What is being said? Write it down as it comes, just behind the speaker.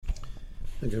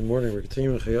Good morning. We're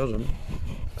continuing Chayodim,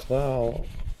 Klal,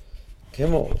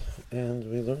 Gimel,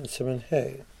 and we learned Siman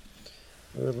Hey.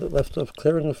 We're left off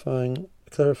clarifying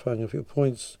a few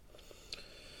points.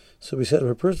 So we said if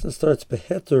a person starts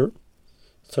Shmonesrei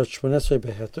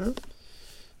Beheter,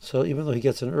 so even though he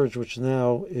gets an urge, which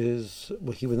now is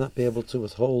what he would not be able to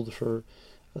withhold for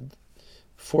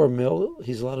 4 mil,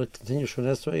 he's allowed to continue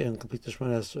Shmonesrei and complete the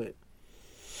Shmonesrei.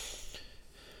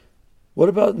 What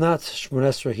about not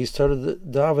Shmonesrei? He started the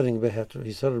Davening Beheter.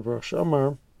 He started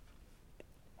Brachos,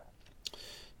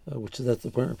 which is at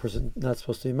the point where a person not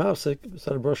supposed to be mafsik. He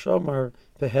started Brachos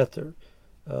Beheter.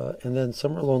 And then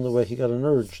somewhere along the way he got an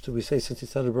urge. Do we say since he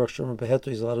started Brachos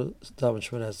Beheter he's allowed to daven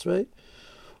Shmonesrei?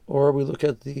 Or we look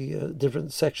at the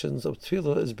different sections of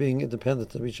Tefilos as being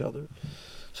independent of each other.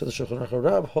 So the Shulchan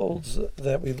Aruch holds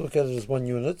that we look at it as one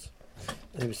unit.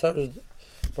 And he started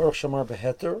Brachos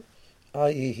Beheter,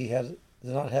 i.e. he did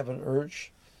not have an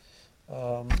urge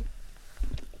at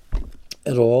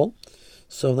all.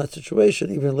 So in that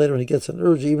situation, even later when he gets an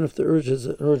urge, even if the urge is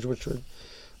an urge which would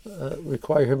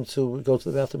require him to go to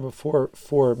the bathroom before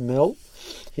 4 mil,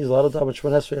 he's allowed to daven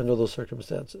Shmonesrei under those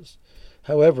circumstances.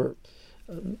 However,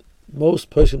 most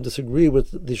persons disagree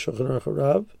with the Shulchan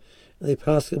Aruch, and they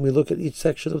pass and we look at each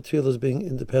section of Tefilos as being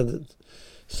independent.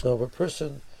 So if a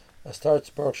person starts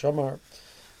Baruch Shamar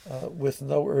with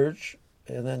no urge,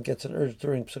 and then gets an urge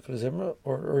during Psukot Zimra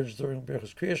or an urge during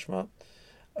Brachos Kriya Shema,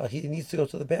 he needs to go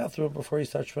to the bathroom before he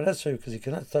starts Shmonesrei, because he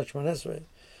cannot start Shmonesrei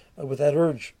with that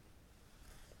urge.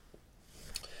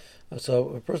 So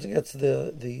if a person gets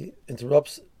the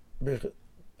interrupts Psukot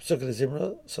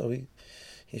Zimra, so he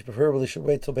preferably should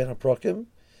wait till Ben HaProkim,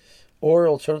 or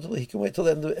alternatively he can wait till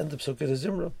the end of Psukot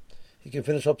Zimra. He can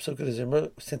finish up Psukot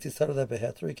Zimra since he started that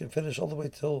Beheter. He can finish all the way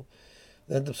till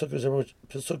the end of Psukot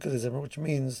Zimra, which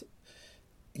means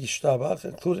Yishtabach,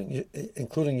 including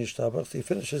Yishtabach. So he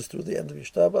finishes through the end of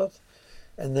Yishtabach,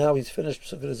 and now he's finished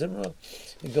Psukot Zimra.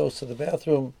 He goes to the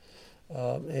bathroom,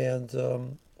 and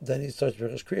then he starts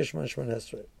Brachos Kriya Shema and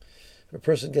Shmonesrei. If a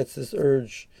person gets this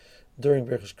urge during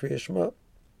Brachos Kriya Shema,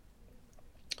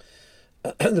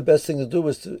 the best thing to do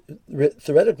is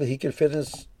theoretically he can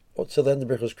finish till the end of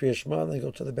Brachos Kriya Shema and then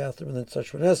go to the bathroom and then start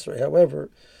Shmonesrei. However,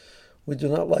 we do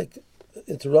not like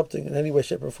interrupting in any way,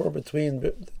 shape, or form between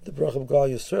the Brach of Klal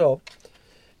Yisrael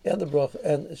and the Brach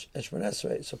and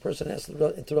Shmonesrei. So a person has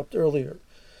to interrupt earlier.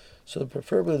 So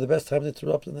preferably the best time to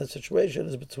interrupt in that situation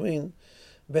is between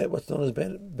what's known as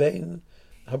Bein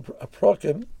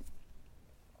HaProkim.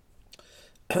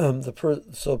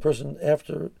 So a person,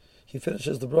 after he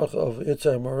finishes the bracha of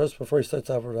Yitzhak Moras before he starts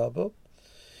Avarabba,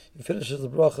 he finishes the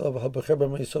bracha of Habacher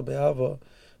B'Maisol Be'ava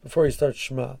before he starts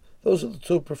Shema. Those are the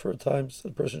two preferred times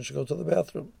the person should go to the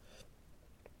bathroom.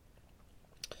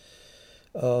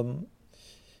 If a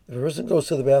person goes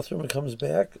to the bathroom and comes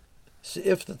back, so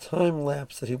if the time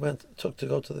lapse that he took to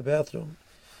go to the bathroom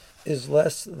is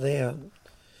less than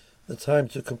the time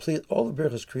to complete all the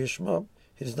Brachos Kriya Shema,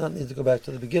 he does not need to go back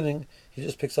to the beginning. He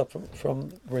just picks up from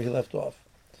where he left off.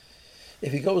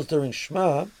 If he goes during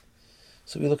Shema,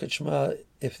 so we look at Shema,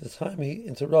 if the time he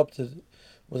interrupted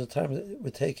was a time that it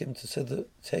would take him to say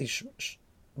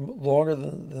longer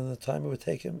than the time it would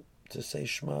take him to say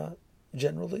Shema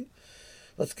generally.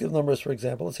 Let's give numbers, for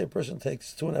example. Let's say a person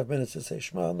takes 2.5 minutes to say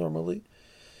Shema normally,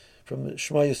 from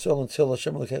Shema Yisrael until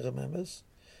Hashem Elokecha Memes.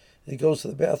 He goes to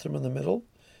the bathroom in the middle.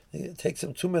 It takes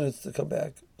him 2 minutes to come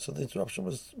back. So the interruption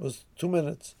was 2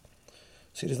 minutes.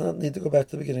 So he does not need to go back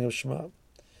to the beginning of Shema.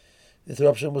 The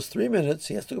interruption was 3 minutes.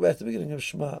 He has to go back to the beginning of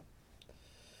Shema.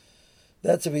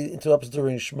 That's if he interrupts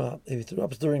during Shema. If he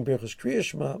interrupts during Brachos Kriya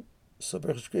Shema, so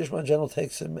Brachos Kriya Shema in general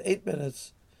takes him 8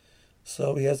 minutes.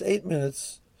 So he has 8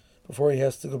 minutes before he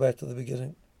has to go back to the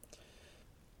beginning.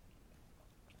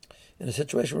 In a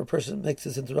situation where a person makes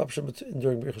this interruption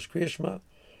during Brachos Kriya Shema,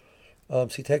 so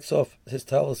he takes off his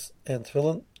talis and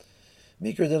tefillin.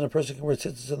 Meeker than a person can wear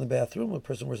tzitzis in the bathroom. A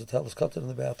person wears a talis katan in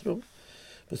the bathroom.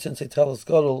 But since a talis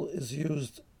gadol is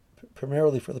used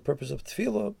primarily for the purpose of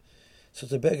tefillah, so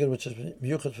it's a beggar which is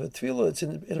miyuchat for tefillah, it's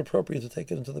inappropriate to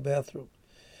take it into the bathroom.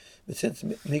 But since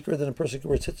meeker than a person can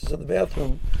wear tzitzis in the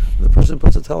bathroom, when the person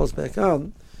puts the talis back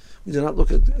on, we do not look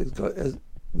at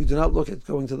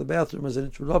going to the bathroom as an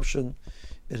interruption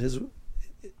in his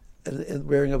and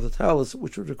wearing of the talis,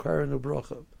 which would require a new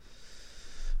bracha.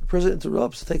 A person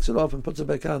interrupts, takes it off, and puts it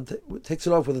back on. Takes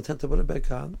it off with intent to put it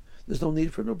back on. There's no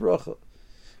need for a new bracha.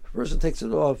 If a person takes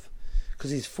it off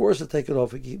because he's forced to take it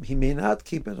off, he may not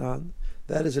keep it on.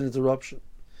 That is an interruption.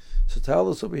 So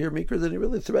talis over here, meeker, then he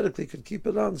really theoretically could keep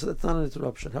it on, so that's not an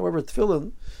interruption. However,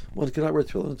 tefillin, one cannot wear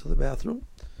tefillin into the bathroom.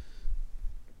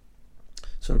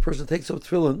 So when a person takes off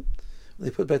tefillin, they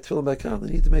put back tefillin back on,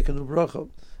 they need to make a new bracha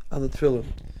on the tefillin.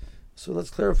 So let's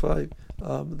clarify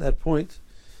that point,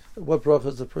 what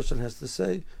brachas the person has to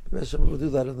say. We'll do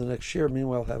that in the next share.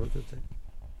 Meanwhile, have a good day.